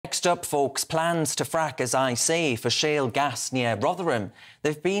Next up, folks, plans to frack, as I say, for shale gas near Rotherham.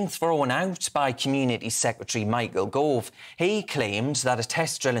 They've been thrown out by Community Secretary Michael Gove. He claimed that a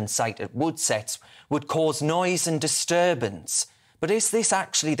test drilling site at Woodsets would cause noise and disturbance. But is this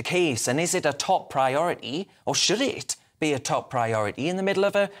actually the case, and is it a top priority, or should it be a top priority in the middle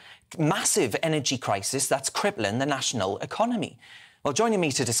of a massive energy crisis that's crippling the national economy? Well, joining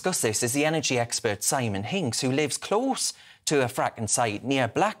me to discuss this is the energy expert Simon Hinks, who lives close to a fracking site near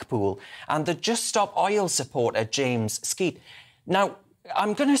Blackpool, and the Just Stop Oil supporter James Skeet. Now,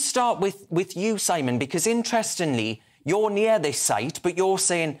 I'm going to start with you, Simon, because interestingly, you're near this site, but you're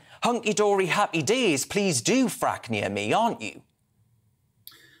saying, hunky-dory, happy days, please do frack near me, aren't you?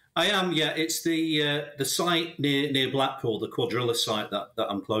 I am, yeah. It's the site near Blackpool, the Quadrilla site that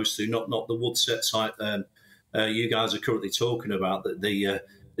I'm close to, not the Woodset site you guys are currently talking about. That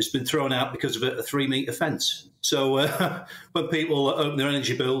it's been thrown out because of a 3-metre fence. So when people open their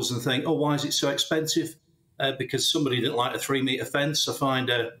energy bills and think, oh, why is it so expensive? Because somebody didn't like a 3-metre fence. I find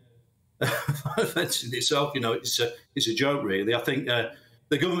a fence in itself, you know, it's a joke, really. I think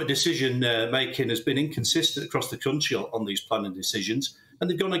the government decision making has been inconsistent across the country on these planning decisions, and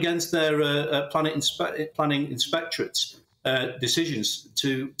they've gone against their planning inspectorate's decisions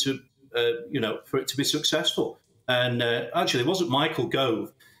to you know, for it to be successful. And actually, it wasn't Michael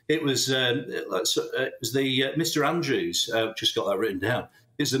Gove. It was the Mr. Andrews. Just got that written down.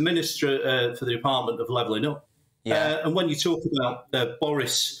 Is the Minister for the Department of Levelling Up. Yeah. And when you talk about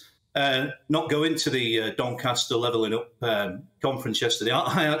Boris not going to the Doncaster Levelling Up conference yesterday,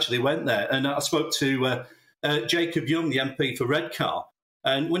 I actually went there and I spoke to Jacob Young, the MP for Redcar.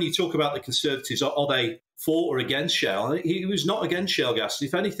 And when you talk about the Conservatives, are they for or against shale? He was not against shale gas.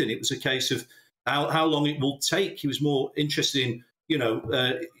 If anything, it was a case of how long it will take. He was more interested in, you know,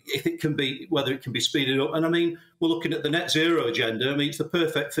 if it can be, whether it can be speeded up. And I mean, we're looking at the net zero agenda. I mean, it's the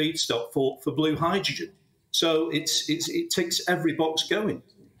perfect feedstock for blue hydrogen. So it ticks every box going.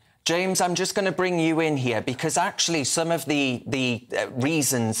 James, I'm just going to bring you in here because actually some of the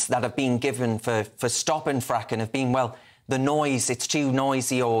reasons that have been given for stopping fracking have been, well, the noise, it's too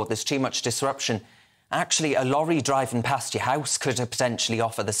noisy or there's too much disruption. Actually, a lorry driving past your house could potentially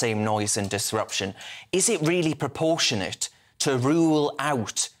offer the same noise and disruption. Is it really proportionate to rule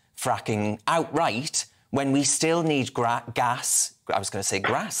out fracking outright when we still need gas, I was going to say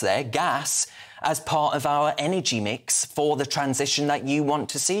grass there, gas, as part of our energy mix for the transition that you want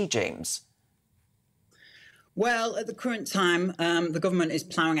to see, James? Well, at the current time, the government is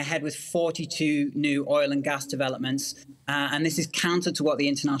ploughing ahead with 42 new oil and gas developments, and this is counter to what the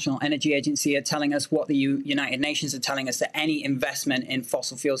International Energy Agency are telling us, what the United Nations are telling us, that any investment in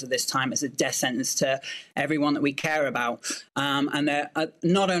fossil fuels at this time is a death sentence to everyone that we care about. And they're,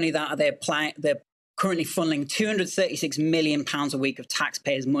 not only that, they're currently funneling £236 million a week of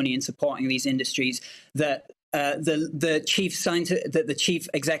taxpayers' money in supporting these industries that the chief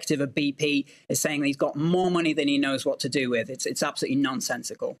executive of BP is saying that he's got more money than he knows what to do with. It's absolutely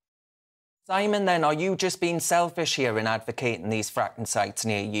nonsensical. Simon, then, are you just being selfish here in advocating these fracking sites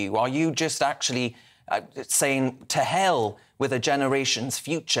near you? Are you just actually saying to hell with a generation's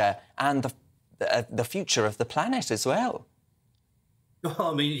future and the future of the planet as well?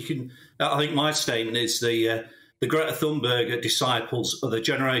 I mean, you can. I think my statement is the Greta Thunberg disciples are the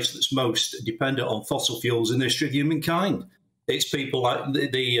generation that's most dependent on fossil fuels in the history of humankind. It's people like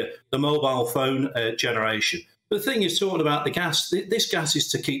the mobile phone generation. But the thing is, talking about the gas, this gas is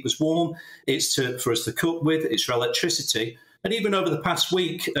to keep us warm. It's for us to cook with. It's for electricity. And even over the past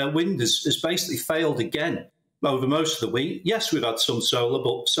week, wind has basically failed again over most of the week. Yes, we've had some solar,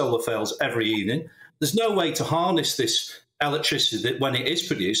 but solar fails every evening. There's no way to harness this electricity when it is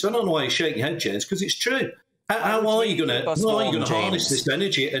produced. I don't know why you shake your head, James, because it's true. How are you going to harness this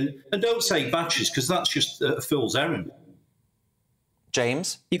energy? And don't say batteries, because that's just a fool's errand.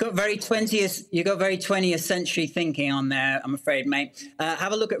 James, you got very 20th century thinking on there, I'm afraid, mate.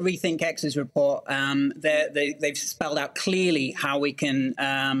 Have a look at Rethink X's report. They've spelled out clearly how we can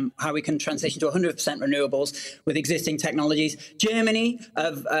transition to 100% renewables with existing technologies. Germany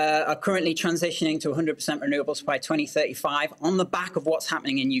are currently transitioning to 100% renewables by 2035 on the back of what's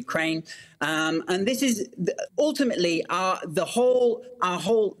happening in Ukraine. And this is ultimately the whole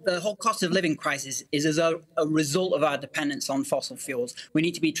cost of living crisis is as a result of our dependence on fossil fuels. We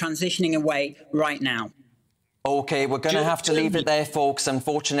need to be transitioning away right now. OK, we're going to have to leave it there, folks.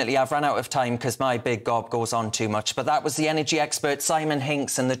 Unfortunately, I've run out of time because my big gob goes on too much. But that was the energy expert Simon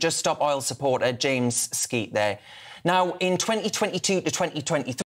Hinks and the Just Stop Oil supporter James Skeet there. Now, in 2022 to 2023...